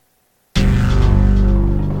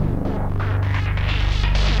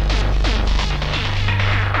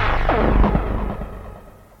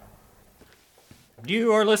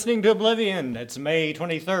You are listening to Oblivion. It's May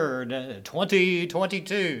 23rd,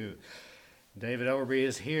 2022. David Overby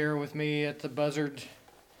is here with me at the Buzzard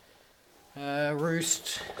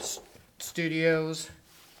Roost Studios.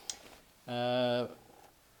 Well,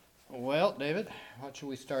 David, what should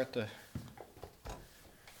we start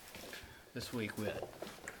this week with?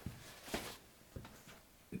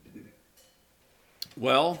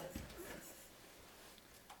 Well,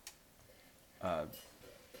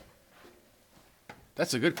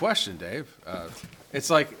 that's a good question, Dave. It's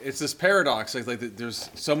this paradox. Like there's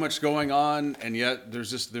so much going on, and yet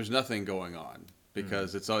there's nothing going on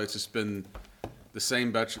because it's just been the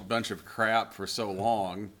same bunch of crap for so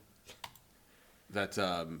long that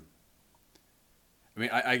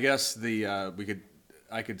I guess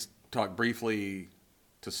I could talk briefly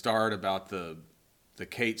to start about the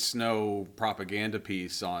Kate Snow propaganda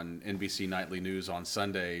piece on NBC Nightly News on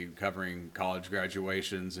Sunday covering college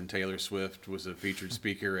graduations, and Taylor Swift was a featured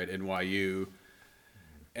speaker at NYU.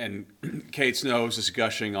 And Kate Snow was just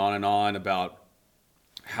gushing on and on about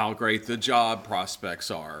how great the job prospects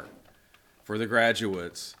are for the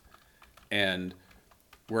graduates. And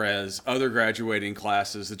whereas other graduating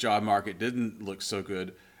classes, the job market didn't look so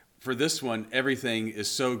good. For this one, everything is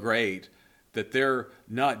so great that they're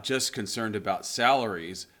not just concerned about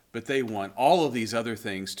salaries, but they want all of these other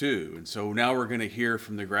things too. And so now we're going to hear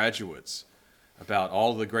from the graduates about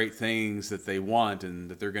all the great things that they want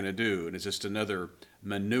and that they're going to do. And it's just another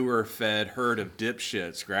manure-fed herd of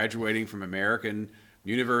dipshits graduating from American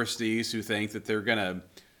universities who think that they're going to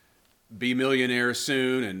be millionaires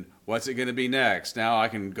soon, and what's it going to be next? Now I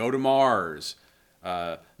can go to Mars.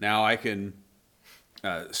 Now I can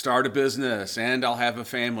start a business, and I'll have a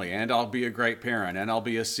family, and I'll be a great parent, and I'll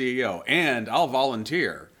be a CEO, and I'll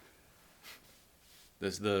volunteer.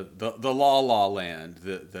 There's the la land,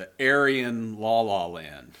 the Aryan la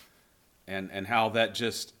land, and how that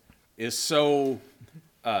just is so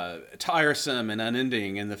tiresome and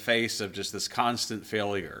unending in the face of just this constant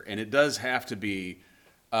failure. And it does have to be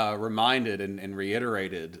reminded and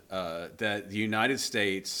reiterated that the United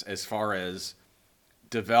States, as far as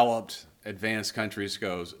developed advanced countries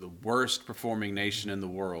goes, the worst performing nation in the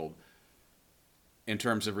world in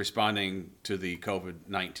terms of responding to the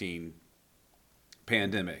COVID-19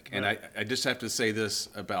 pandemic. And I just have to say this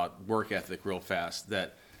about work ethic real fast,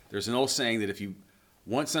 that there's an old saying that if you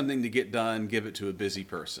want something to get done, give it to a busy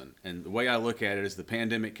person. And the way I look at it is the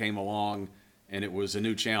pandemic came along and it was a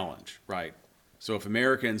new challenge, right? So if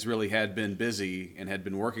Americans really had been busy and had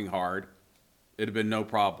been working hard, it'd have been no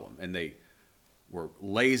problem. And they were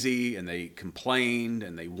lazy, and they complained,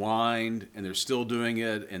 and they whined, and they're still doing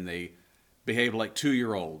it, and they behave like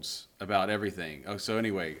 2-year-olds about everything. Oh, so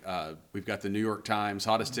anyway, we've got the New York Times,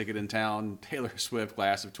 hottest ticket in town, Taylor Swift,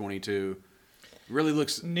 class of 22. Really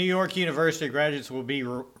looks... New York University graduates will be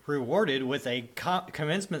rewarded with a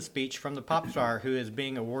commencement speech from the pop star who is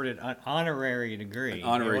being awarded an honorary degree.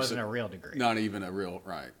 Honorary, it wasn't a real degree. Not even a real,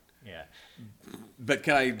 right. Yeah. But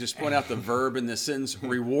can I just point out the verb in this sentence,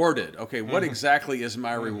 rewarded? Okay, what exactly is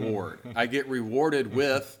my reward? I get rewarded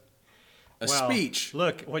with a speech.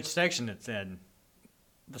 Look which section it's in.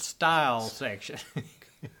 The style section.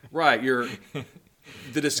 Right,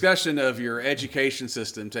 the discussion of your education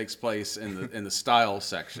system takes place in the style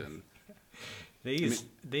section. These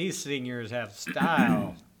seniors have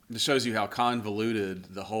style. This shows you how convoluted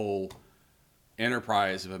the whole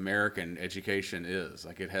enterprise of American education is.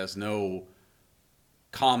 Like, it has no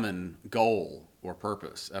common goal or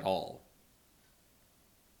purpose at all.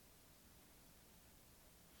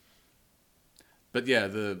 But yeah,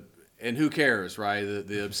 and who cares, right?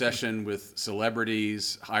 The obsession with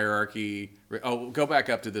celebrities, hierarchy. Oh, go back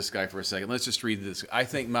up to this guy for a second. Let's just read this. I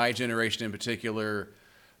think my generation in particular,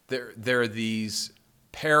 there are these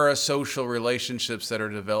parasocial relationships that are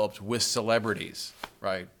developed with celebrities,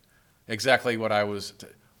 right? Exactly what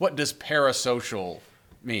what does parasocial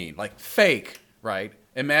mean? Like fake, right?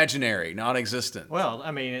 Imaginary, non-existent. Well,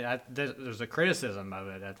 I mean, there's a criticism of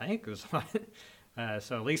it, I think.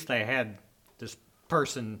 So at least they had this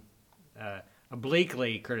person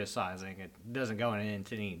obliquely criticizing it. Doesn't go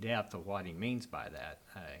into any depth of what he means by that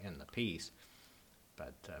in the piece.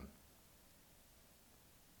 But,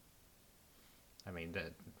 I mean,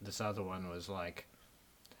 this other one was like,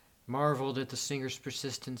 marveled at the singer's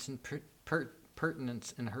persistence and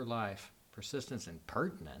pertinence in her life. Persistence and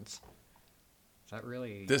pertinence? Is that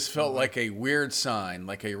really... This felt like a weird sign,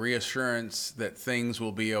 like a reassurance that things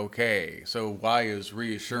will be okay. So why is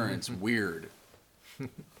reassurance weird?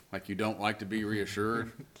 Like you don't like to be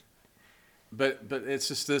reassured? But it's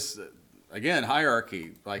just this, again,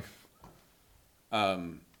 hierarchy. Like,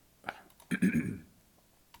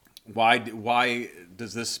 Why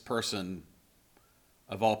does this person,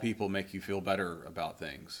 of all people, make you feel better about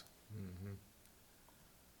things? Mm-hmm.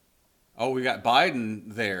 Oh, we got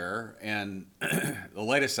Biden there, and the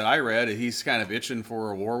latest that I read, he's kind of itching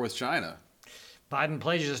for a war with China. Biden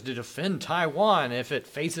pledges to defend Taiwan if it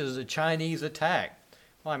faces a Chinese attack.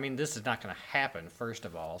 Well, I mean, this is not going to happen, first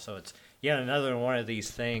of all. So it's yet another one of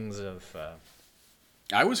these things of...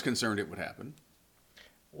 I was concerned it would happen.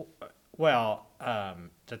 Well,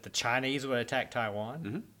 that the Chinese would attack Taiwan?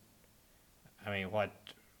 Mm-hmm. I mean, what?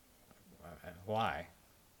 Why?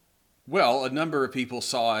 Well, a number of people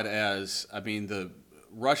saw it as, I mean,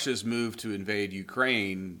 Russia's move to invade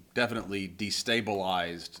Ukraine definitely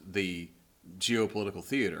destabilized the geopolitical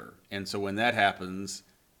theater. And so when that happens,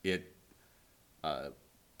 it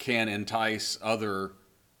can entice other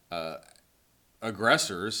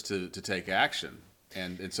aggressors to take action.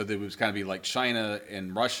 And so there was kind of be like China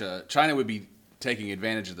and Russia. China would be taking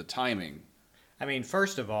advantage of the timing. I mean,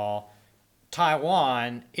 first of all,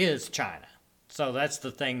 Taiwan is China. So that's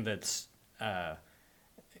the thing that's, and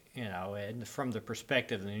from the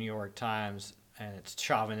perspective of the New York Times and its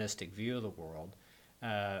chauvinistic view of the world,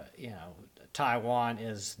 Taiwan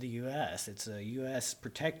is the U.S. It's a U.S.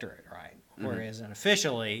 protectorate, right? Mm-hmm. Whereas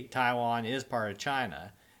officially, Taiwan is part of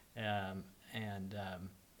China.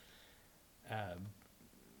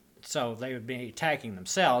 So they would be attacking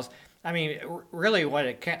themselves. I mean, really what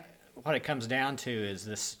it comes down to is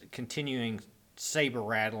this continuing saber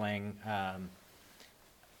rattling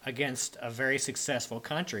against a very successful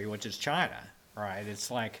country, which is China, right? It's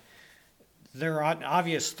like they're an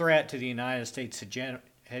obvious threat to the United States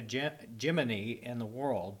hegemony in the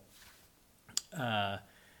world.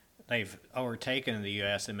 They've overtaken the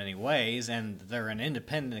U.S. in many ways, and they're an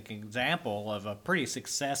independent example of a pretty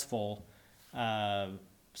successful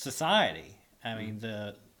society. I mean,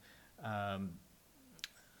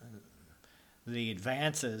 the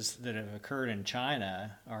advances that have occurred in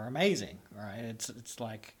China are amazing, right? It's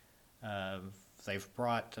like they've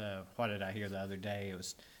brought, what did I hear the other day? It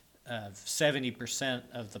was 70%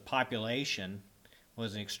 of the population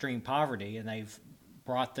was in extreme poverty, and they've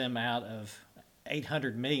brought them out of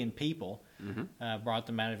 800 million people, brought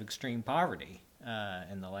them out of extreme poverty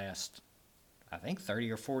in the last, I think,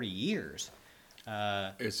 30 or 40 years.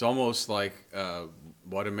 It's almost like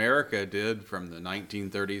what America did from the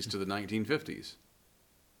 1930s to the 1950s.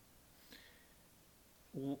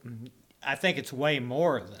 I think it's way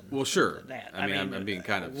more than that. I mean, I'm being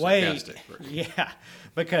kind of sarcastic. Yeah,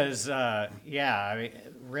 because, I mean,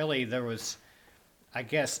 really there was, I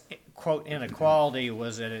guess, quote, inequality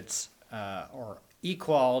was at its, or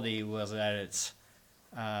equality was at its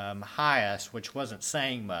highest, which wasn't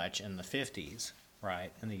saying much in the 50s,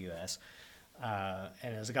 right, in the U.S.,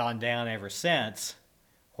 and has gone down ever since.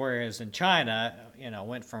 Whereas in China,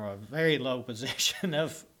 went from a very low position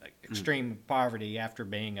of extreme poverty after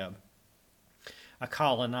being a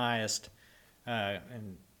colonized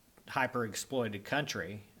and hyper-exploited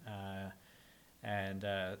country, and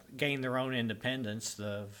gained their own independence.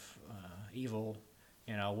 The evil,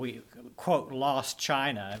 we quote lost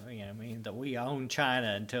China. I mean that we owned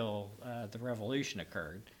China until the revolution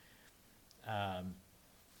occurred.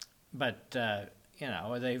 But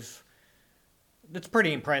it's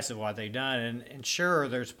pretty impressive what they've done, and sure,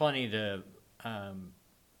 there's plenty to,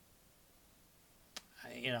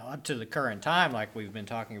 up to the current time, like we've been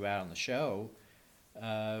talking about on the show,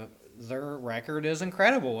 their record is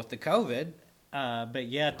incredible with the COVID, but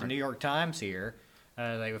yet the New York Times here,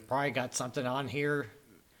 they've probably got something on here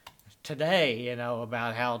today,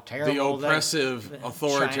 about how terrible the oppressive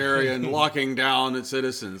authoritarian locking down its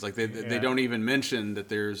citizens. Like they don't even mention that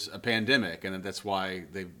there's a pandemic, and that's why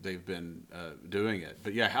they've been doing it.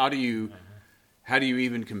 But yeah, how do you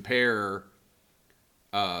even compare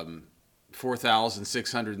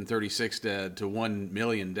 4,636 dead to 1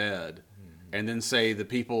 million dead, and then say the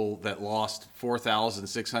people that lost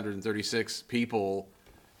 4,636 people,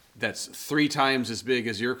 that's 3 times as big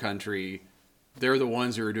as your country, they're the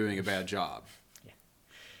ones who are doing a bad job,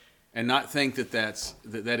 and not think that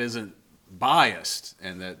isn't biased,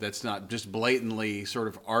 and that's not just blatantly sort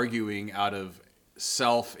of arguing out of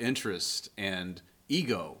self-interest and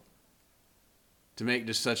ego to make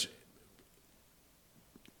just such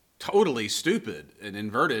totally stupid and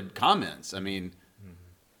inverted comments. I mean,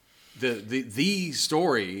 the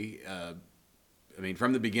story. I mean,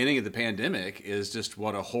 from the beginning of the pandemic is just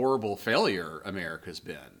what a horrible failure America's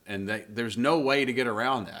been. And there's no way to get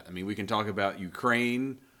around that. I mean, we can talk about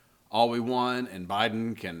Ukraine all we want, and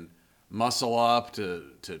Biden can muscle up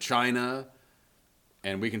to China,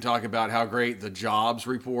 and we can talk about how great the jobs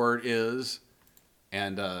report is.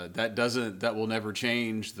 and that will never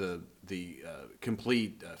change the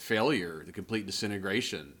complete failure, the complete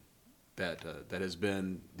disintegration that has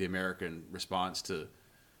been the American response to.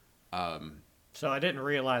 So I didn't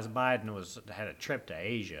realize Biden had a trip to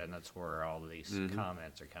Asia, and that's where all of these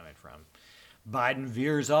comments are coming from. Biden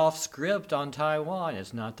veers off script on Taiwan.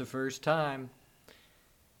 It's not the first time.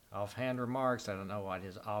 Offhand remarks. I don't know what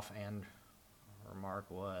his offhand remark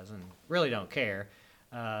was, and really don't care.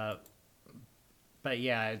 But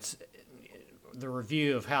yeah, it's the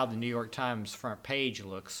review of how the New York Times front page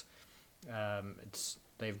looks.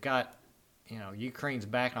 They've got, Ukraine's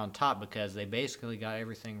back on top because they basically got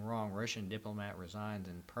everything wrong. Russian diplomat resigns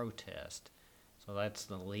in protest. So that's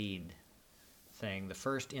the lead thing. The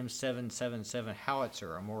first M777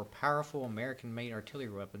 howitzer, a more powerful American-made artillery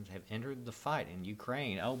weapons, have entered the fight in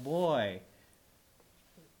Ukraine. Oh boy,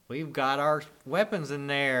 we've got our weapons in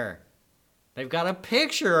there. They've got a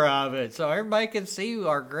picture of it, so everybody can see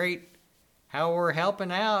how we're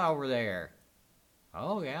helping out over there.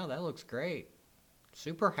 Oh yeah, that looks great.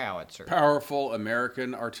 Super howitzer. Powerful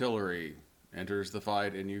American artillery enters the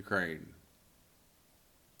fight in Ukraine.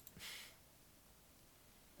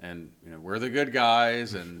 And we're the good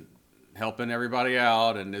guys and helping everybody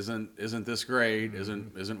out, and isn't this great?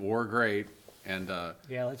 Isn't war great? And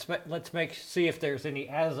yeah, let's see if there's any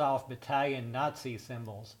Azov Battalion Nazi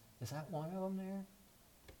symbols. Is that one of them there?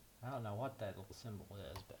 I don't know what that little symbol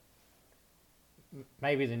is, but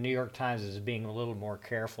maybe the New York Times is being a little more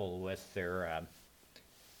careful with their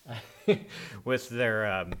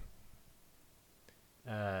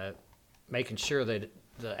making sure that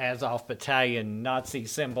the Azov Battalion Nazi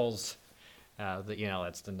symbols,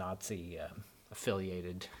 that's the Nazi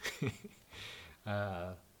affiliated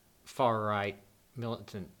far right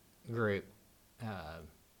militant group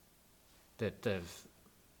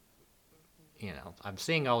I'm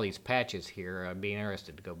seeing all these patches here. I'd be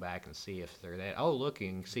interested to go back and see if they're that. Oh, look, you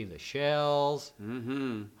can see the shells.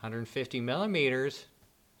 150 millimeters,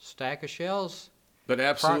 stack of shells. But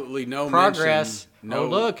absolutely no progress. Mention. No. Oh,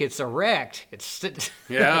 look, it's erect. It's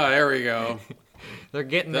yeah, there we go. They're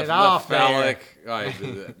getting it off the phallic, right,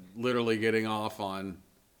 literally getting off on.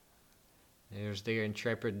 There's the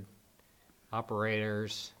intrepid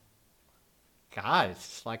operators. God,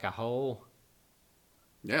 it's like a whole.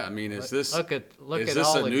 Yeah, I mean, is this a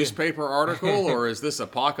newspaper article or is this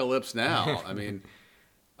Apocalypse Now? I mean,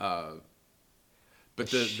 but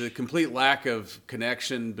the complete lack of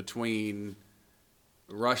connection between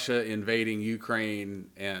Russia invading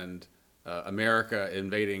Ukraine and America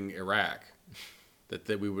invading Iraq,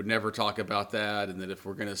 that we would never talk about that, and that if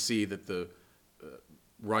we're going to see that the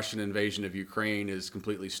Russian invasion of Ukraine is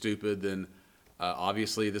completely stupid, then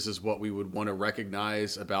obviously this is what we would want to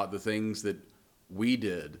recognize about the things that we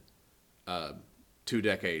did 2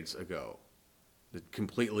 decades ago that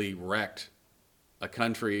completely wrecked a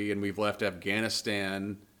country, and we've left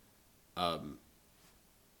Afghanistan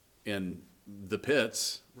in the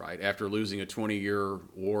pits, right, after losing a 20-year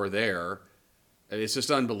war there. It's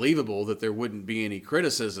just unbelievable that there wouldn't be any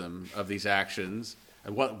criticism of these actions.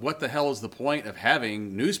 And what the hell is the point of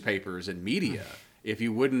having newspapers and media if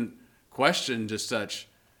you wouldn't question just such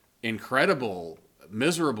incredible,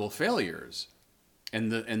 miserable failures?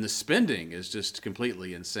 And the spending is just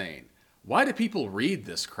completely insane. Why do people read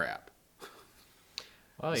this crap?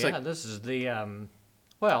 Well, it's this is the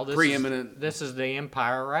preeminent. This is the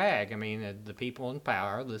empire rag. I mean, the people in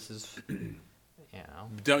power. This is,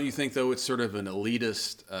 Don't you think though it's sort of an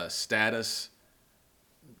elitist status?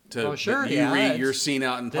 You're seen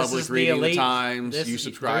out in public reading the Times. You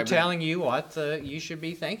subscribe. They're telling you what you should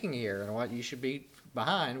be thinking here and what you should be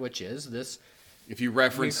behind, which is this. If you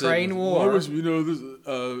reference Ukraine war,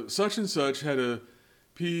 such and such had a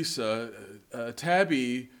piece,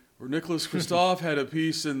 Tabby or Nicholas Kristof had a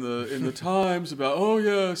piece in the Times about, oh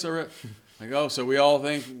yes, I read. Like, so we all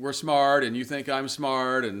think we're smart, and you think I'm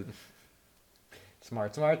smart, and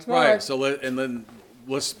smart. Right. So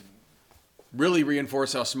let's really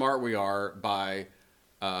reinforce how smart we are by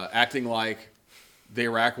acting like the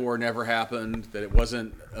Iraq War never happened, that it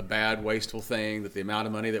wasn't a bad, wasteful thing, that the amount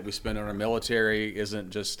of money that we spend on our military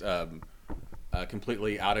isn't just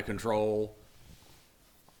completely out of control.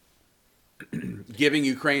 Giving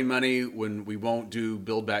Ukraine money when we won't do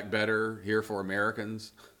Build Back Better here for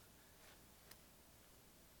Americans.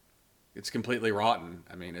 It's completely rotten.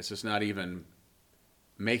 I mean, it's just not even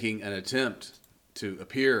making an attempt to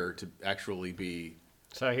appear to actually be.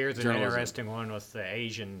 So here's an journalism. interesting one with the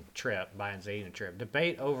Asian trip, Biden's Asian trip.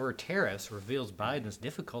 Debate over tariffs reveals Biden's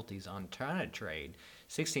difficulties on China trade.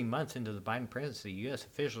 16 months into the Biden presidency, U.S.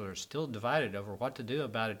 officials are still divided over what to do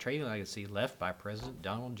about a trading legacy left by President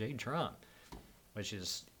Donald J. Trump. which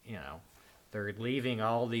is, they're leaving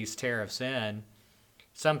all these tariffs in.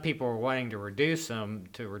 Some people are wanting to reduce them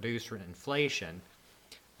to reduce inflation,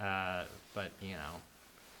 but you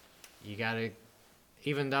got to.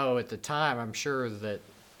 Even though at the time, I'm sure that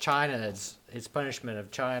China's punishment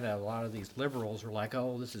of China, a lot of these liberals were like,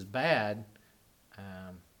 "Oh, this is bad,"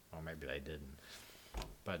 or maybe they didn't,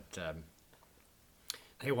 but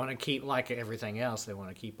they want to keep, like everything else, they want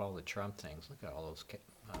to keep all the Trump things. Look at all those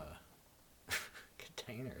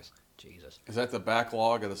containers. Jesus. Is that the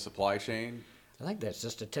backlog of the supply chain? I think that's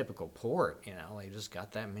just a typical port, They just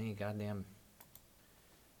got that many goddamn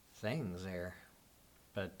things there.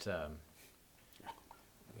 But,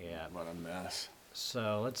 yeah. What a mess.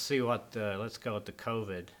 So let's see let's go with the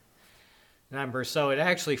COVID number. So it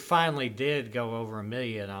actually finally did go over 1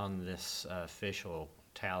 million on this official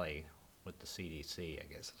tally with the CDC, I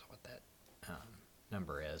guess is what that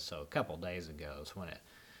number is. So a couple days ago is when it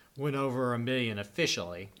went over 1 million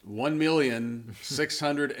officially.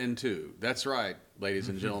 1,602,000. That's right, ladies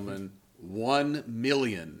and gentlemen.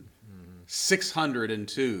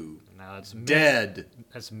 1,602,000 Now that's dead.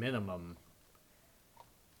 That's minimum.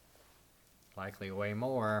 Likely way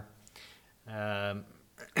more. More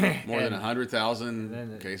than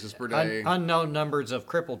 100,000 cases per day. Unknown numbers of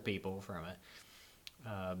crippled people from it.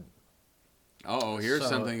 Here's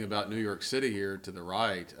something about New York City here to the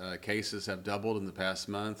right. Cases have doubled in the past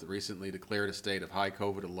month. Recently declared a state of high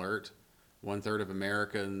COVID alert. 1/3 of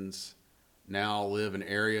Americans now live in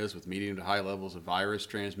areas with medium to high levels of virus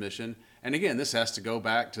transmission. And again, this has to go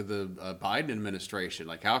back to the Biden administration.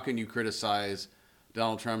 Like, how can you criticize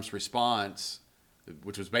Donald Trump's response,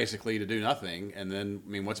 which was basically to do nothing? And then,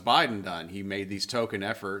 what's Biden done? He made these token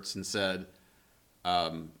efforts and said,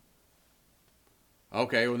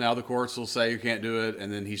 okay, well, now the courts will say you can't do it,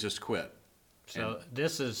 and then he's just quit. So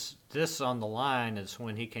this on the line is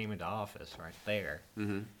when he came into office, right there.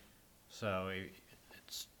 Mm-hmm. So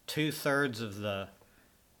it's 2/3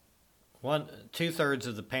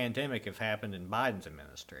 of the pandemic have happened in Biden's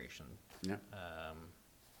administration. Yeah.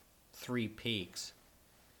 3 peaks.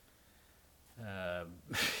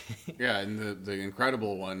 Yeah, and the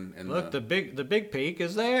incredible one. And Look, the big peak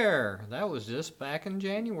is there. That was just back in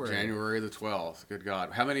January. January the 12th. Good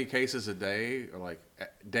God. How many cases a day? Or like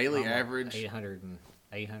daily average?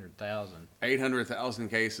 800,000. 800,000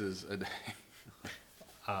 cases a day.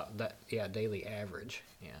 Daily average.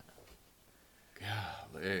 Yeah.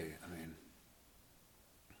 Golly,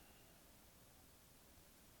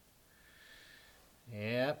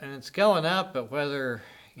 Yeah, and it's going up, but whether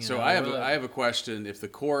I have a question. If the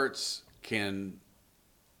courts can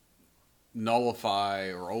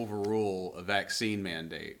nullify or overrule a vaccine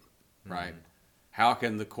mandate, right? How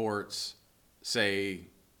can the courts say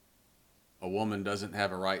a woman doesn't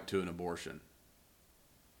have a right to an abortion?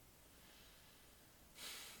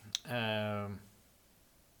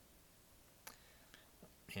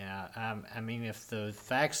 If the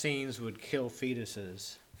vaccines would kill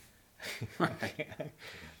fetuses, Right.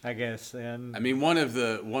 I guess then. One of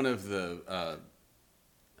the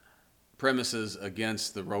premises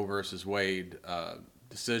against the Roe versus Wade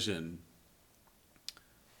decision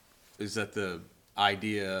is that the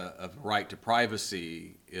idea of right to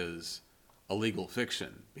privacy is a legal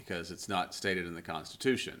fiction because it's not stated in the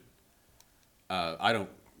Constitution. I don't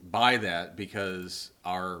buy that because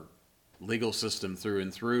our legal system through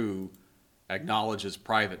and through acknowledges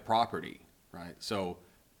private property, right? So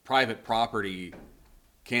private property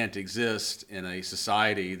can't exist in a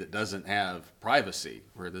society that doesn't have privacy,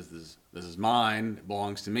 where this is mine, it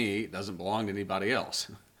belongs to me, it doesn't belong to anybody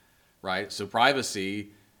else, right? So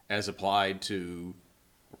privacy as applied to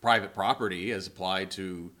private property as applied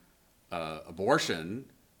to abortion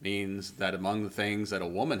means that among the things that a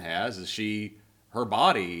woman has is her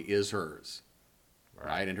body is hers,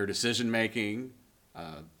 right? And her decision making,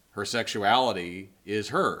 her sexuality is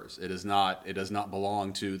hers. It does not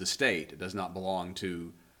belong to the state. It does not belong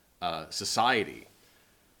to society.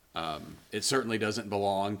 It certainly doesn't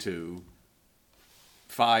belong to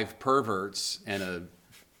 5 perverts and a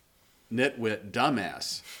nitwit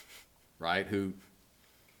dumbass, right? Who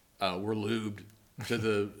were lubed to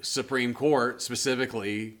the Supreme Court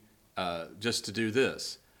specifically just to do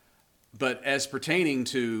this. But as pertaining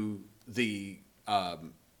to the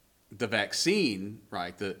vaccine,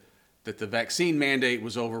 right? That the vaccine mandate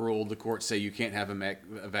was overruled. The courts say you can't have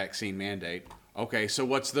a vaccine mandate. Okay, so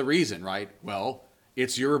what's the reason, right? Well,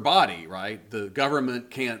 it's your body, right? The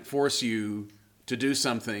government can't force you to do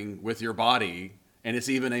something with your body, and it's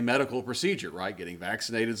even a medical procedure, right? Getting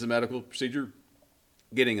vaccinated is a medical procedure.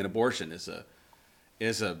 Getting an abortion is a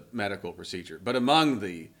medical procedure. But among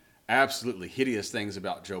the absolutely hideous things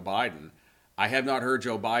about Joe Biden, I have not heard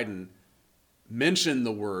Joe Biden mention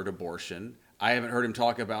the word abortion. I haven't heard him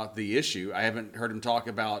talk about the issue. I haven't heard him talk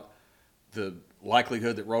about the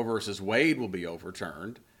likelihood that Roe versus Wade will be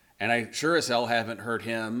overturned. And I sure as hell haven't heard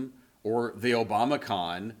him or the Obama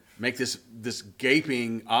con make this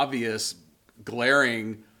gaping, obvious,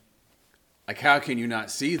 glaring, like, how can you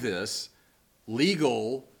not see this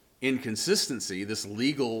legal inconsistency, this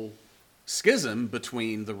legal schism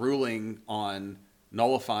between the ruling on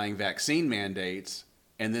nullifying vaccine mandates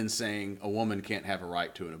and then saying a woman can't have a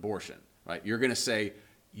right to an abortion, right? You're going to say,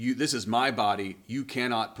 this is my body, you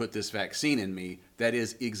cannot put this vaccine in me. That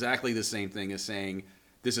is exactly the same thing as saying,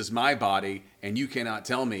 this is my body, and you cannot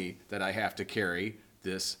tell me that I have to carry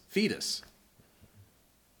this fetus.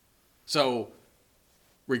 So,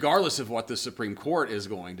 regardless of what the Supreme Court is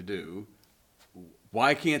going to do,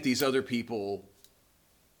 why can't these other people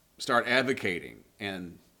start advocating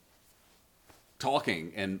and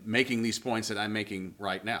talking and making these points that I'm making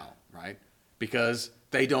right now, right? Because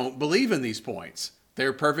they don't believe in these points.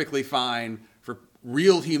 They're perfectly fine for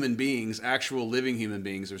real human beings, actual living human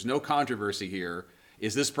beings. There's no controversy here.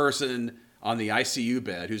 Is this person on the ICU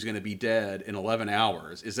bed who's going to be dead in 11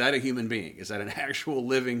 hours, is that a human being? Is that an actual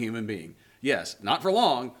living human being? Yes, not for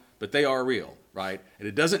long, but they are real, right? And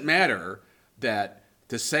it doesn't matter that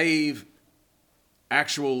to save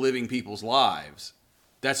actual living people's lives,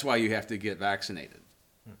 that's why you have to get vaccinated.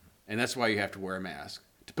 And that's why you have to wear a mask,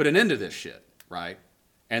 to put an end to this shit, right?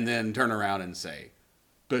 And then turn around and say,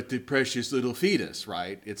 but the precious little fetus,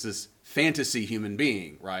 right? It's this fantasy human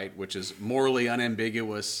being, right? Which is morally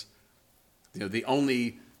unambiguous. You know, the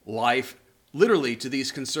only life, literally to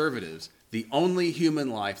these conservatives, the only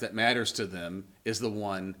human life that matters to them is the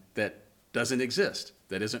one that doesn't exist,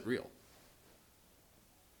 that isn't real.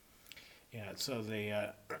 Yeah, so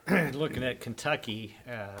the looking at Kentucky,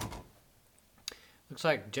 looks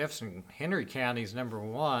like Jefferson Henry County's number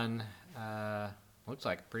one. Looks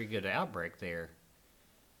like a pretty good outbreak there.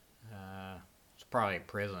 It's probably a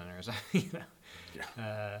prison or something. You know?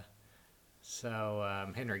 Yeah.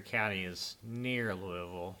 So Henry County is near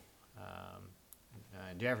Louisville.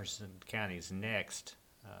 Jefferson County is next.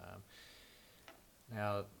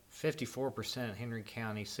 Now, 54% Henry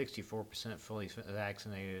County, 64% fully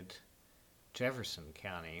vaccinated Jefferson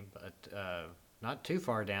County, but not too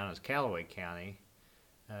far down is Callaway County.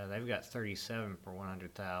 They've got 37 per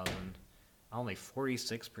 100,000. Only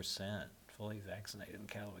 46% fully vaccinated in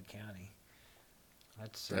Callaway County.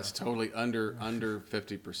 That's totally under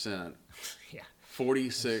 50%. Yeah.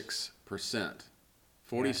 46%.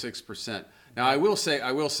 46%. Now, I will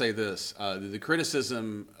say this: the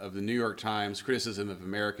criticism of the New York Times, criticism of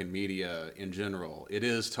American media in general, it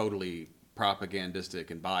is totally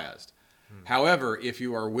propagandistic and biased. However, if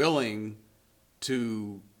you are willing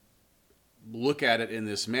to look at it in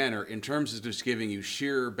this manner, in terms of just giving you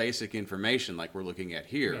sheer basic information like we're looking at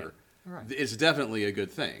here, Right. It's definitely a good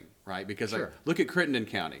thing, right? Because Sure. look at Crittenden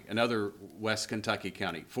County, another West Kentucky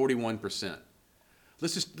county, 41%.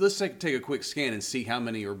 Let's take a quick scan and see how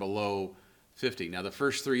many are below 50. Now, the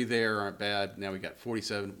first three there aren't bad. Now we got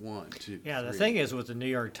 47, 1, 2, Yeah, the 3. thing is with the New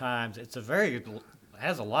York Times, it's a very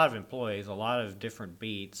has a lot of employees, a lot of different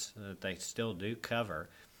beats that they still do cover,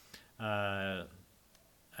 so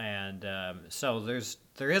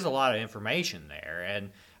there is a lot of information there, and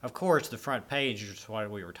of course the front page is what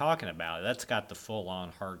we were talking about. That's got the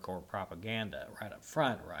full-on hardcore propaganda right up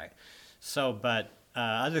front, right? So, but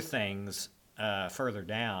other things further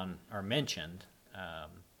down are mentioned.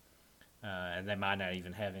 And they might not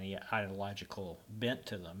even have any ideological bent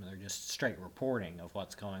to them. They're just straight reporting of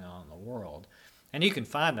what's going on in the world. And you can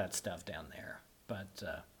find that stuff down there. But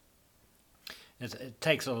it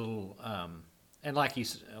takes a little, and like a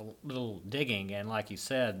little digging. And like you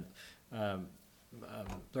said,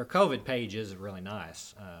 their COVID page is really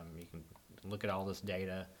nice. You can look at all this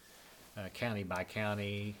data, county by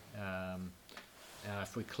county.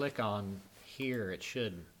 If we click on here, it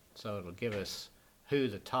should, so it'll give us who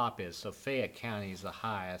the top is. So Fayette County is the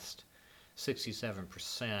highest,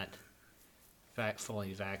 67%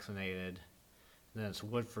 fully vaccinated. Then it's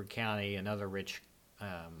Woodford County, another rich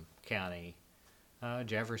county.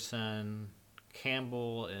 Jefferson,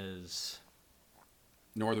 Campbell is...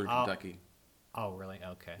 Northern Kentucky. Oh, really?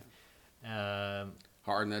 Okay.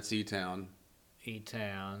 Hardin, that's E-Town.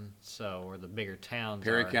 E-Town, so where the bigger towns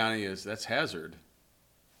Perry are. County that's Hazard.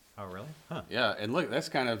 Oh, really? Huh. Yeah, and look, that's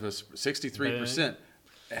kind of a 63%.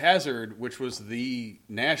 Hazard, which was the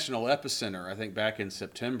national epicenter, I think, back in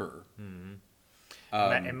September. Mm-hmm.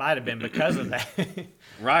 It might have been because of that.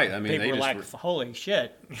 Right. I mean, people they were just like, "Holy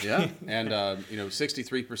shit!" Yeah, and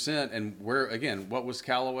 63%. And where again? What was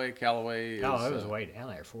Callaway? Callaway. Oh, it was way down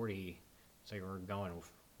there. 40. they were going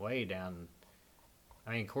way down.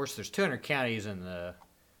 I mean, of course, there's 200 counties in the,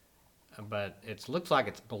 but it looks like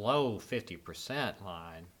it's below 50%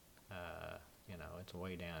 line. You know, it's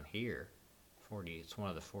way down here. 40. It's one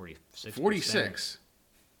of the 46. 46.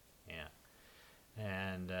 Yeah,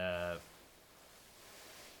 and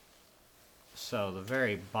so the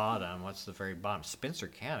very bottom. What's the very bottom? Spencer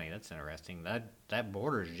County. That's interesting. That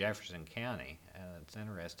borders Jefferson County. It's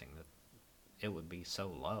interesting that it would be so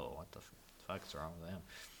low. What the fuck's wrong with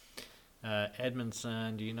them?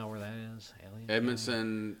 Edmondson. Do you know where that is? Elliott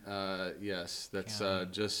Edmondson, yes, that's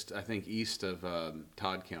County. just I think east of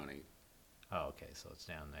Todd County. Oh, okay, so it's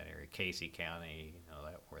down in that area. Casey County, you know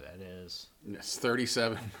where that is. It's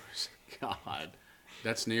 37. God,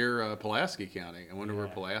 that's near Pulaski County. I wonder where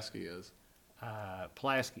Yeah. Pulaski is.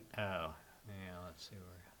 Pulaski. Oh, yeah. Let's see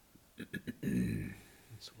where.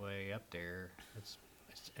 It's way up there.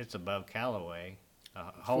 It's above Callaway.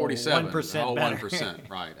 A whole 47. 1% All better. 1%.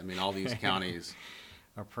 Right. I mean, all these counties.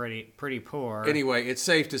 Are pretty poor. Anyway, it's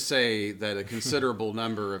safe to say that a considerable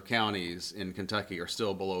number of counties in Kentucky are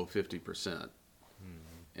still below 50%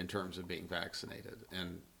 in terms of being vaccinated,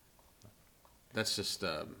 and that's just.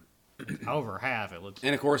 Over half. It looks.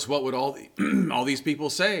 And of course, what would all all these people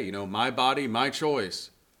say? You know, my body, my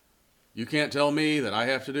choice. You can't tell me that I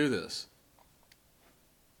have to do this.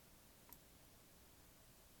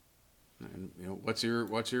 And you know, what's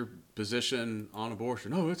your position on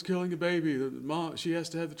abortion? Oh, it's killing a baby. The mom, she has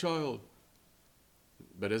to have the child.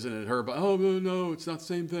 But isn't it her? Oh no, it's not the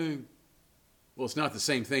same thing. Well, it's not the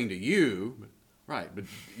same thing to you, but, right? But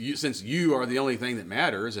since you are the only thing that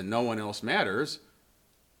matters and no one else matters,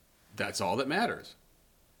 that's all that matters.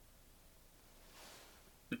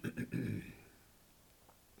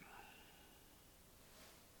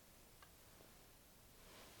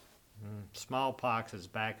 Smallpox is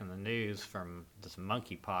back in the news from this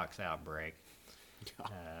monkeypox outbreak.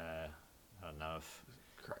 I don't know if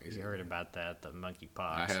Crazy. you heard about that, the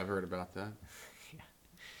monkeypox. I have heard about that.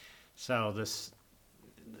 So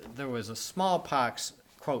there was a smallpox,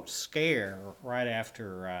 quote, scare right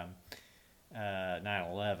after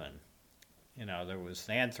 9/11. You know, there was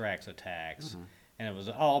the anthrax attacks, and it was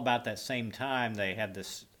all about that same time they had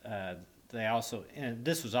this. They also, and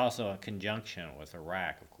this was also in conjunction with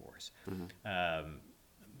Iraq, of course.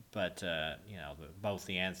 But you know, both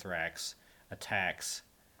the anthrax attacks,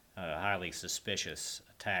 highly suspicious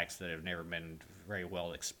attacks that have never been very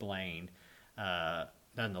well explained.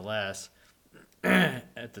 Nonetheless,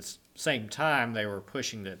 at the same time, they were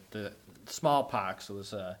pushing that the smallpox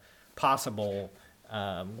was a possible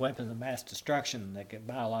weapon of mass destruction,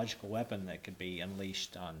 biological weapon that could be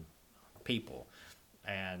unleashed on people.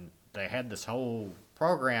 And they had this whole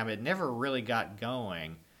program. It never really got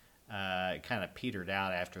going. It kind of petered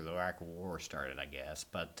out after the Iraq War started, I guess.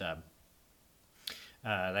 But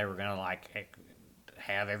they were going to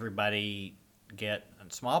have everybody get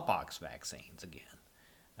smallpox vaccines again.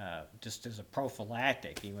 Just as a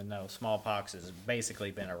prophylactic, even though smallpox has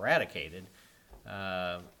basically been eradicated.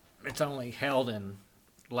 It's only held in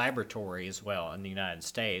laboratories, well, in the United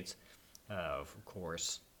States, of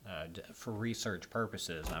course, for research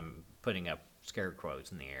purposes. I'm putting up scare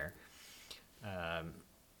quotes in the air.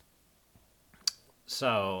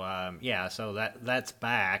 So that's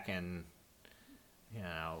back, and you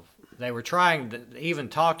know they were even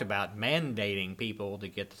talked about mandating people to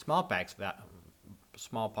get the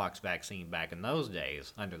smallpox vaccine back in those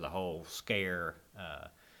days under the whole scare,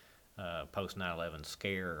 post 9/11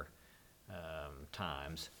 scare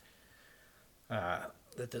times,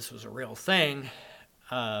 that this was a real thing,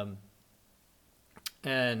 and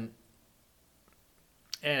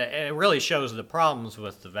it really shows the problems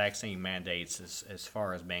with the vaccine mandates as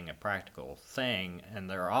far as being a practical thing, and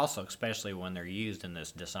they're also, especially when they're used in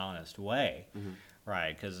this dishonest way,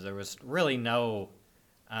 right? Because there was really no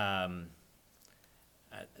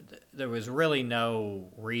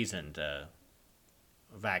reason to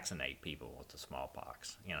vaccinate people with the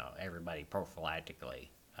smallpox. You know, everybody prophylactically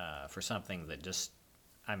for something that just,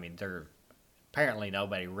 I mean, apparently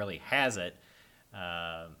nobody really has it,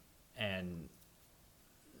 and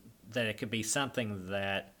that it could be something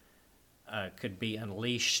that could be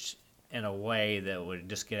unleashed in a way that would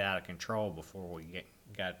just get out of control before we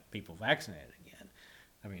got people vaccinated again.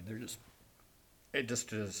 I mean, it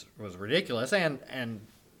just was ridiculous, and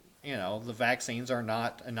you know, the vaccines are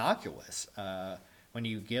not innocuous. When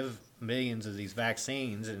you give millions of these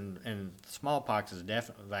vaccines, and smallpox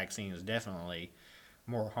vaccine is definitely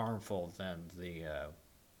more harmful than the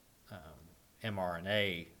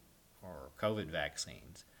mRNA or COVID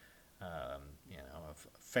vaccines. You know, a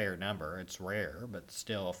fair number. It's rare, but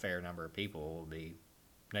still a fair number of people will be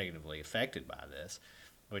negatively affected by this,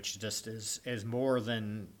 which just is more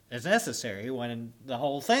than is necessary when the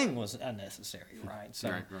whole thing was unnecessary, right? So,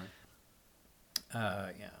 Right.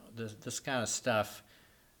 this kind of stuff.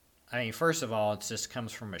 I mean, first of all, it just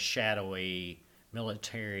comes from a shadowy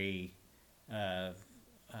military,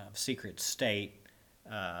 secret state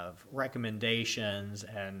of recommendations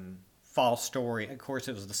and false story. Of course,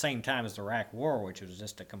 it was the same time as the Iraq War, which was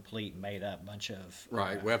just a complete made-up bunch of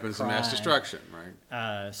Right. Weapons of mass crime. destruction.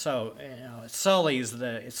 Right. So it sullies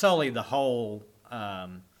the whole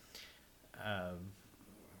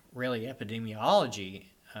really epidemiology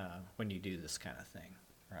when you do this kind of thing,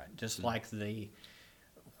 right? Just like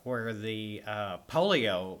where the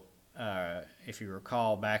polio, if you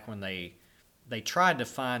recall, back when they tried to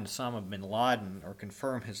find Osama bin Laden or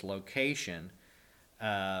confirm his location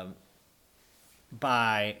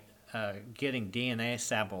by getting DNA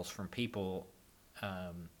samples from people,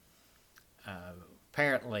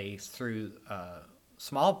 apparently through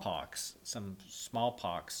smallpox, some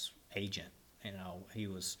smallpox agent. He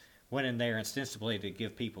went in there ostensibly to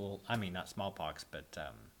give people, I mean, not smallpox, but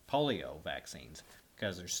polio vaccines,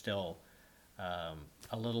 because there's still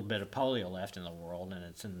a little bit of polio left in the world, and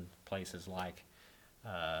it's in places like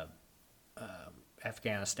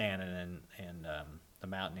Afghanistan and the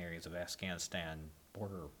mountain areas of Afghanistan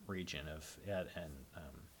border region of it and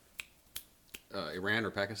Iran or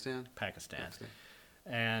Pakistan? Pakistan.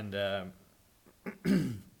 And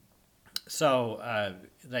so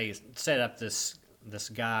they set up this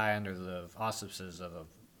guy under the auspices of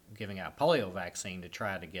giving out polio vaccine to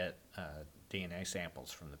try to get DNA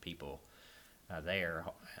samples from the people there,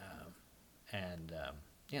 and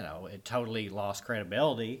it totally lost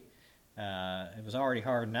credibility. It was already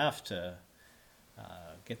hard enough to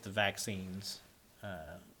get the vaccines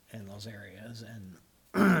in those areas, and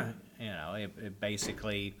it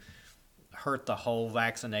basically hurt the whole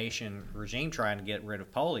vaccination regime trying to get rid of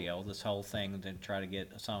polio. This whole thing to try to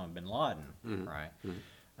get Osama bin Laden, right?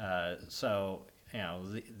 Mm-hmm. So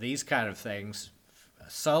these kind of things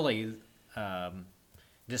sully,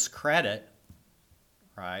 discredit,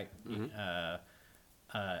 right? Mm-hmm.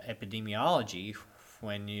 Epidemiology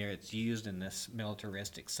when it's used in this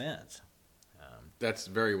militaristic sense. That's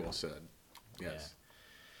very well said. Yes.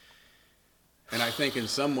 Yeah. And I think in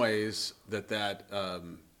some ways that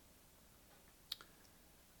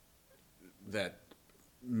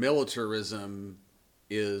militarism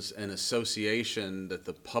is an association that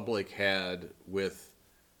the public had with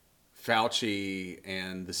Fauci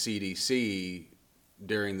and the CDC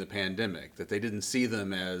during the pandemic, that they didn't see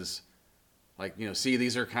them as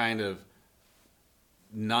these are kind of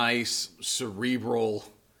nice, cerebral,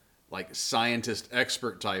 like scientist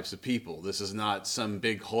expert types of people. This is not some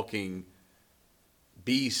big hulking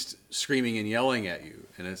beast screaming and yelling at you.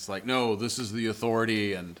 And it's like, no, this is the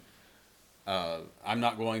authority, and I'm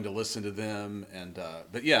not going to listen to them. And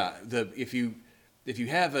but yeah, if you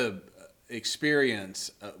have a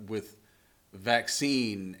experience with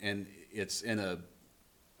vaccine and it's in a,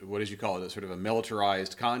 what did you call it, a sort of a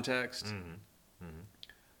militarized context, mm-hmm. Mm-hmm.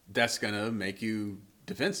 that's going to make you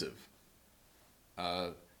defensive.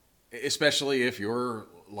 Especially if you're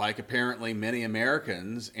like apparently many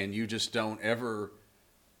Americans and you just don't ever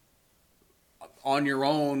on your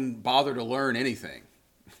own bother to learn anything,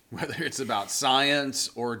 whether it's about science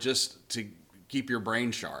or just to keep your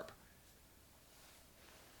brain sharp.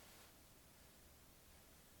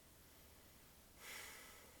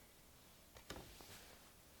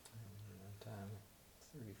 Time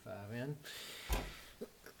 35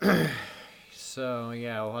 in. So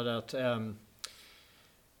yeah, what else?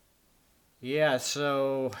 Yeah,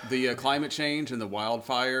 so the climate change and the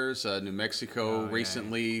wildfires. New Mexico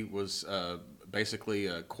recently was basically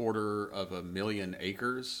 250,000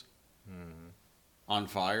 acres on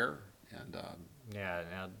fire. And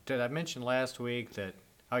now did I mention last week that?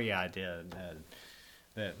 Oh yeah, I did.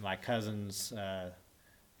 That my cousins,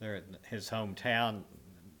 his hometown,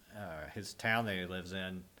 his town that he lives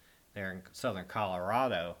in, there in southern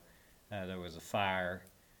Colorado, there was a fire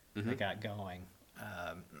that got going.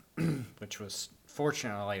 Which was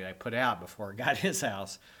fortunately they put out before it got his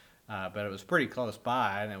house, but it was pretty close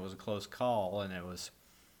by, and it was a close call, and it was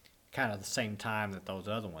kind of the same time that those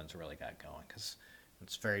other ones really got going because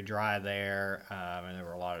it's very dry there, and there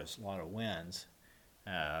were a lot of winds.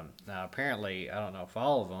 Now apparently, I don't know if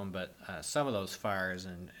all of them, but some of those fires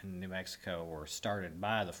in New Mexico were started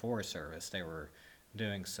by the Forest Service. They were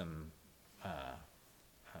doing some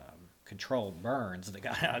controlled burns that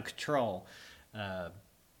got out of control.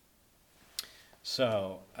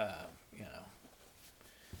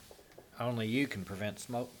 Only you can prevent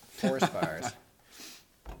forest fires.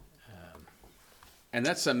 And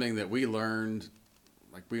that's something that we learned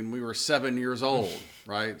like when we were 7 years old,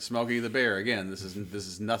 right? Smokey the Bear. Again, this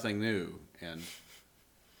is nothing new. And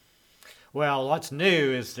Well, what's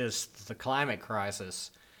new is the climate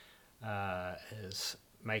crisis is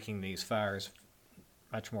making these fires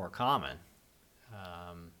much more common.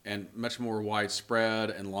 and much more widespread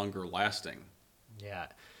and longer lasting. Yeah.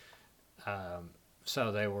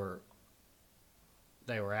 So they were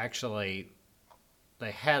actually,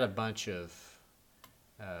 they had a bunch of,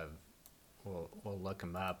 we'll look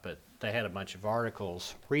them up, but they had a bunch of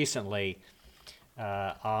articles recently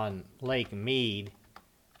on Lake Mead.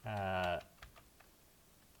 Is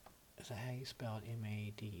that how you spell it?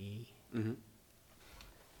 M-A-D-E? Mm-hmm.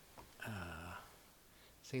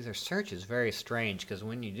 See, their search is very strange because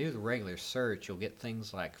when you do the regular search, you'll get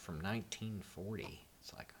things like from 1940.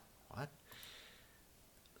 It's like, what?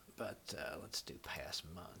 But let's do past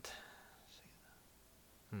month.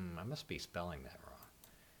 I must be spelling that wrong.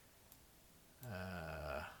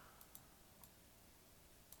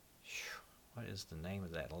 What is the name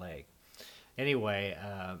of that lake? Anyway,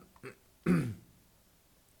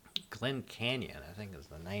 Glen Canyon, I think, is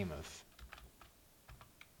the name of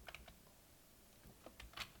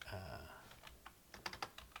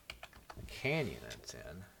the canyon it's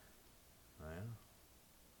in. Well,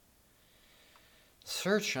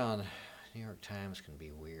 search on New York Times can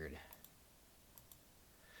be weird.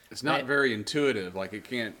 It's not very intuitive. Like it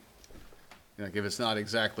can't, like if it's not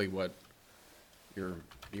exactly what you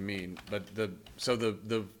mean. But the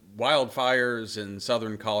wildfires in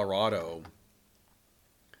southern Colorado.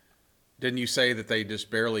 Didn't you say that they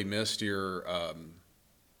just barely missed your?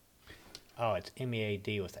 Oh, it's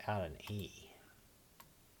MEAD without an E.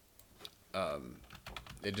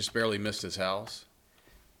 It just barely missed his house.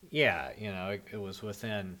 Yeah, it was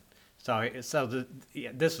within. This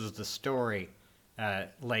was the story.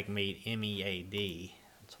 Lake Mead, MEAD.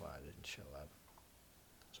 That's why I didn't show up.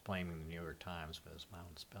 I was blaming the New York Times, but it's my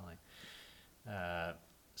own spelling.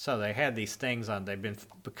 So they had these things on.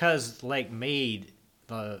 Because Lake Mead,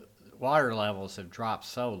 the water levels have dropped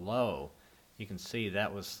so low. You can see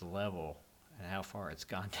that was the level and how far it's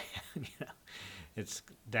gone down. It's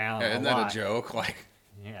down. Isn't that a joke? Like,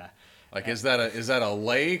 yeah. Like, is that a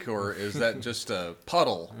lake or is that just a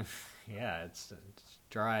puddle? Yeah, it's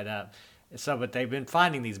dried up. So, but they've been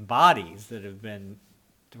finding these bodies that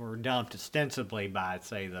were dumped ostensibly by,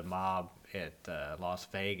 say, the mob at Las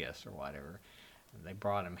Vegas or whatever. And they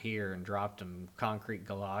brought them here and dropped them concrete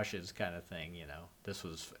galoshes kind of thing. This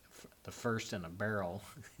was the first in a barrel.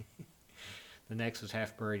 The next was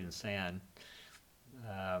half buried in sand.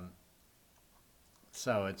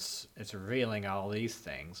 So it's revealing all these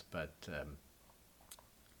things, but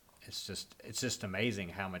it's just amazing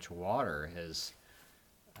how much water has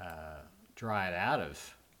dried out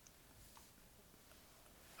of.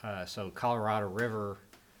 So Colorado River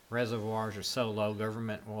reservoirs are so low,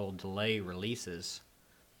 government will delay releases.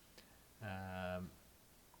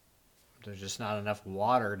 There's just not enough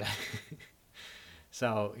water to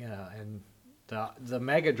so, and the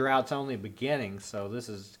mega drought's only beginning, so this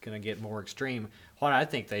is going to get more extreme. What I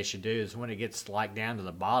think they should do is when it gets like down to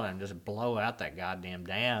the bottom, just blow out that goddamn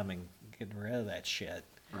dam and get rid of that shit.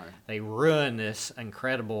 Right. They ruined this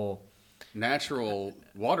incredible natural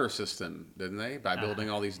water system, didn't they, by building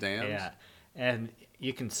all these dams? Yeah, and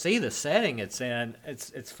you can see the setting it's in.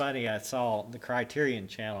 It's funny. I saw the Criterion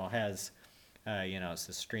Channel has, it's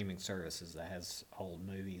the streaming services that has old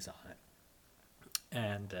movies on it,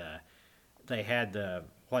 and they had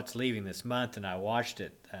What's Leaving This Month, and I watched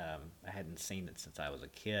it. I hadn't seen it since I was a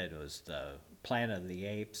kid. It was the Planet of the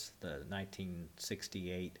Apes, the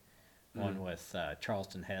 1968 one with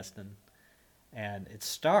Charlton Heston, and it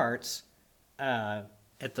starts at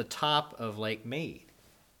the top of Lake Mead.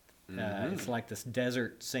 It's like this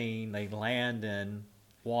desert scene. They land in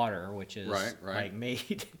water, which is right. Lake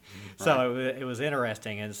Mead. So it was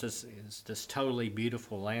interesting, and it's this totally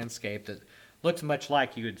beautiful landscape that looks much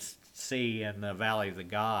like you would see in the Valley of the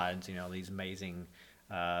Gods. These amazing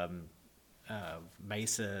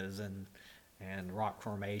mesas and rock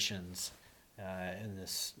formations in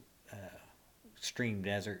this extreme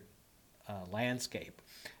desert landscape.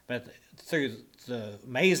 But through the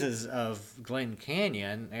mazes of Glen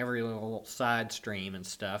Canyon, every little side stream and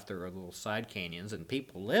stuff, there were little side canyons, and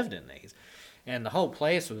people lived in these. And the whole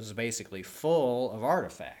place was basically full of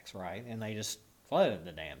artifacts, right? And they just flooded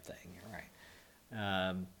the damn thing, right?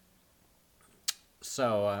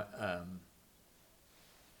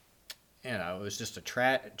 It was just a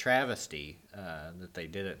travesty that they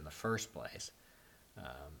did it in the first place.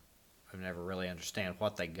 I've never really understand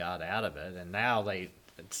what they got out of it, and now they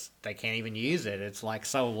can't even use it. It's like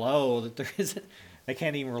so low that there isn't. they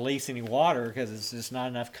can't even release any water because it's just not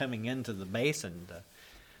enough coming into the basin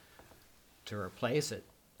to replace it.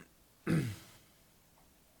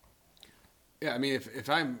 Yeah, I mean, if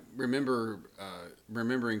I remembering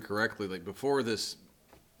correctly, like before this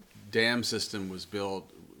dam system was built,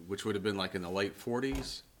 which would have been like in the late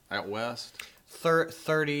 40s out west.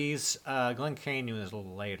 30s. Glen Canyon is a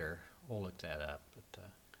little later. We'll look that up.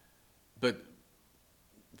 But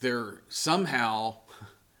there somehow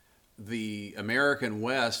the American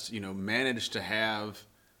West, managed to have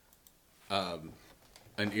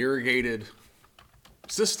an irrigated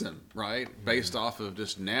system, right, based off of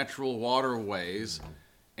just natural waterways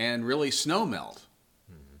and really snow melt,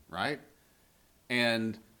 right,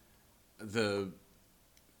 and the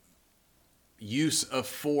use of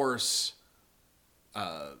force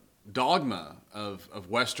dogma of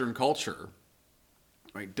Western culture,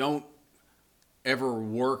 right? Don't ever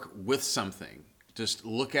work with something. Just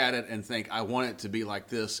look at it and think, I want it to be like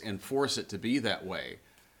this, and force it to be that way.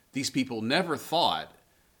 These people never thought,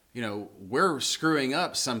 we're screwing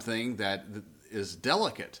up something that is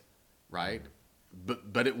delicate, right?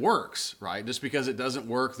 But it works, right? Just because it doesn't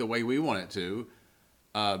work the way we want it to,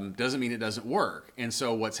 doesn't mean it doesn't work. And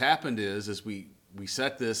so what's happened is we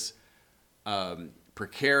set this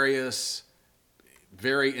precarious,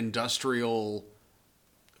 very industrial,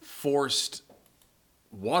 forced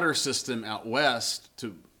water system out west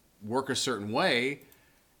to work a certain way.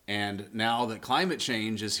 And now that climate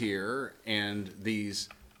change is here and these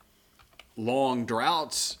long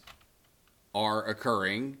droughts are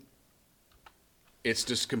occurring, it's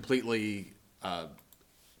just completely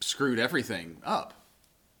screwed everything up.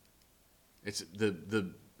 It's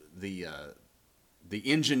the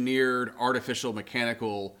engineered artificial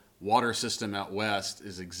mechanical water system out west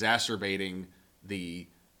is exacerbating the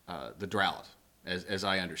drought, as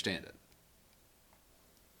I understand it.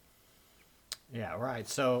 Yeah, right.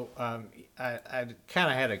 So I kind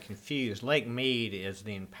of had it confused. Lake Mead is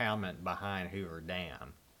the impoundment behind Hoover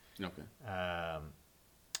Dam. Okay.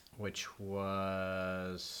 Which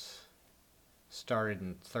was started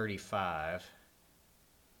in 35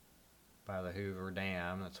 by the Hoover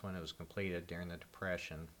Dam. That's when it was completed during the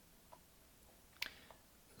Depression.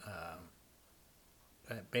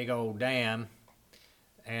 That big old dam,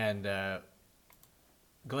 and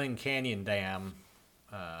Glen Canyon Dam,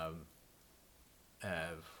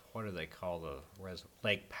 what do they call the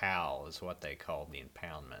Lake Powell is what they called the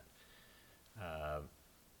impoundment.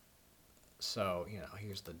 So,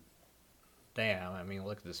 here's the dam. I mean,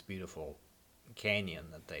 look at this beautiful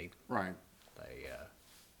canyon that they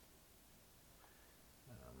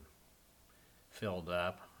filled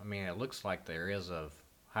up. I mean, it looks like there is a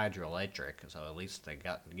hydroelectric, so at least they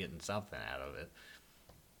getting something out of it.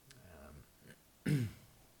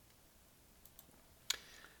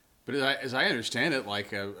 But as I understand it,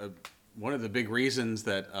 like one of the big reasons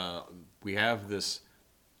that we have this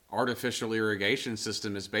artificial irrigation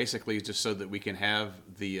system is basically just so that we can have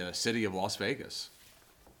the city of Las Vegas.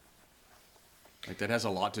 Like that has a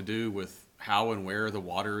lot to do with how and where the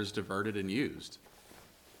water is diverted and used.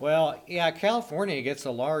 Well, yeah, California gets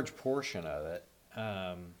a large portion of it,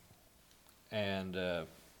 I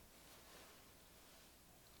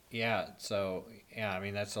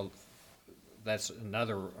mean that's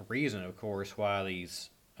another reason, of course, why these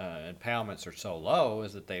impoundments are so low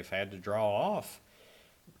is that they've had to draw off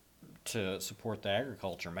to support the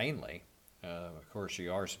agriculture mainly. Of course,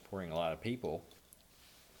 you are supporting a lot of people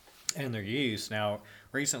and their use. Now,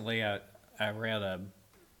 recently I read a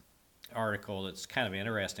article that's kind of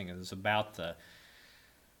interesting. It's about the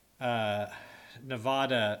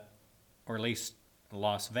Nevada, or at least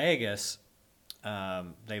Las Vegas.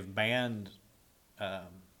 They've banned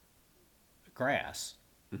grass.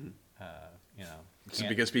 Mm-hmm. So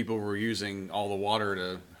because people were using all the water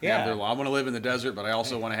to Yeah. have their lawn. I want to live in the desert, but I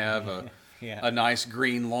also want to have a nice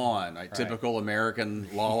green lawn. Right. Typical American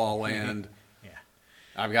la land. Yeah.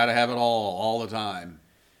 I've got to have it all the time.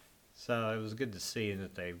 So it was good to see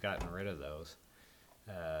that they've gotten rid of those.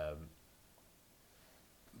 I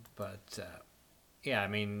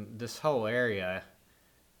mean, this whole area,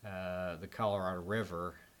 the Colorado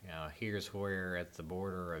River, here's where at the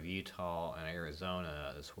border of Utah and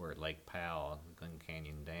Arizona is where Lake Powell, Glen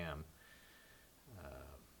Canyon Dam,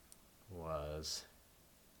 was.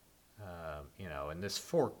 And this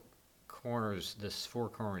Four Corners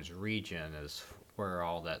region is where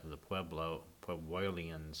all the Puebloans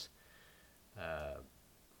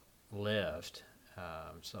lived.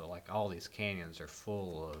 So like all these canyons are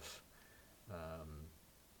full of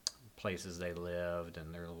places they lived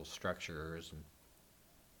and their little structures.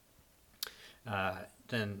 And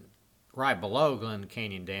then right below Glen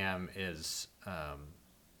Canyon Dam is, of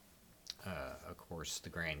course, the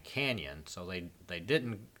Grand Canyon. So they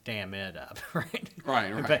didn't dam it up, right?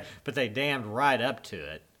 Right. But they dammed right up to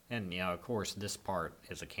it, and of course, this part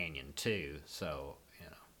is a canyon too. So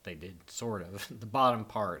they did sort of the bottom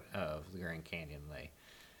part of the Grand Canyon. They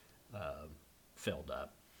filled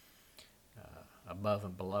up. Above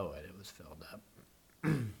and below it, it was filled up.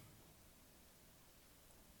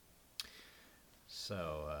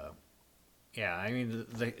 So, yeah, I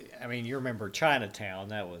mean, you remember Chinatown?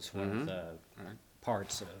 That was one of the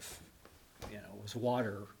parts of, was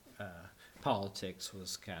water politics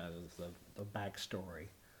was kind of the backstory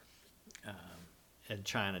in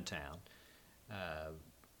Chinatown,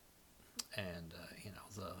 and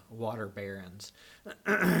the water barons,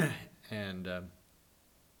 and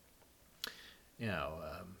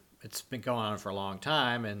it's been going on for a long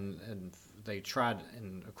time, and they tried,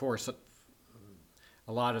 and of course,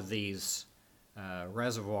 a lot of these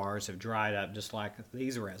reservoirs have dried up just like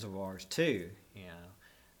these reservoirs too.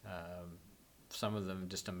 Some of them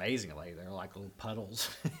just amazingly, they're like little puddles.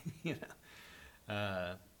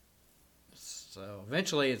 So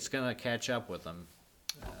eventually, it's going to catch up with them.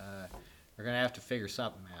 They're going to have to figure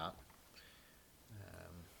something out.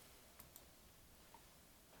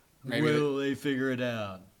 Will they figure it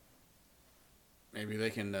out? Maybe they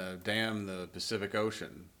can dam the Pacific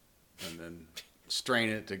Ocean and then strain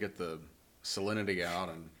it to get the salinity out,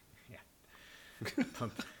 and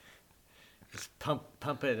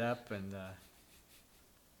pump it up, and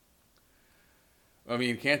I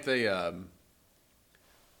mean, can't they?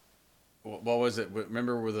 What was it?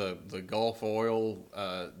 Remember with the Gulf oil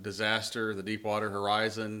disaster, the Deepwater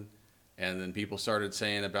Horizon, and then people started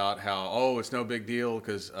saying about how it's no big deal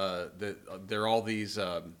because there are all these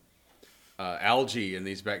algae and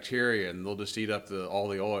these bacteria, and they'll just eat up all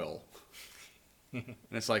the oil. And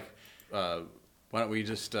it's like, why don't we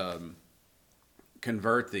just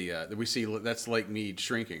convert we see that's Lake Mead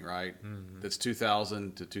shrinking, right? Mm-hmm. That's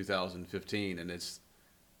 2000 to 2015, and it's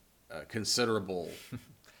considerable.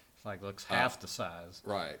 It's like looks half the size,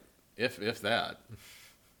 right? If that,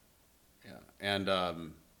 yeah,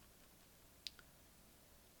 and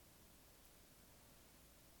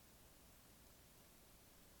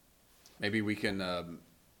maybe we can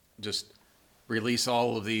just release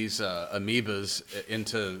all of these amoebas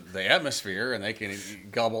into the atmosphere, and they can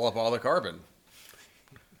gobble up all the carbon.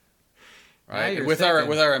 Right? With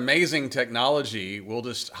our amazing technology, we'll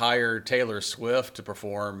just hire Taylor Swift to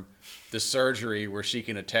perform this surgery where she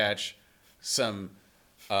can attach some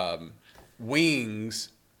wings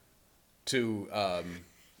to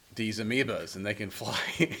these amoebas, and they can fly.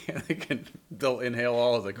 They'll inhale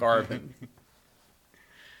all of the carbon.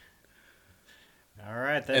 All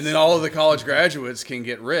right, and then all of the college graduates can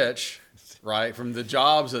get rich, right, from the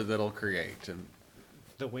jobs that it'll create. And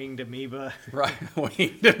the winged amoeba, right?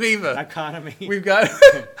 Winged amoeba economy. We've got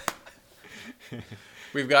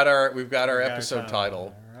our episode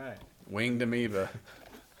title. All right, winged amoeba.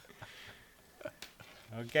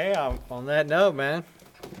 Okay, on that note, man.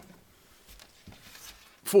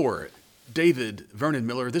 For David Vernon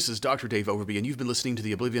Miller, this is Dr. Dave Overby, and you've been listening to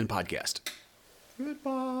the Oblivion Podcast.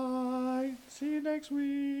 Goodbye. See you next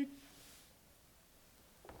week.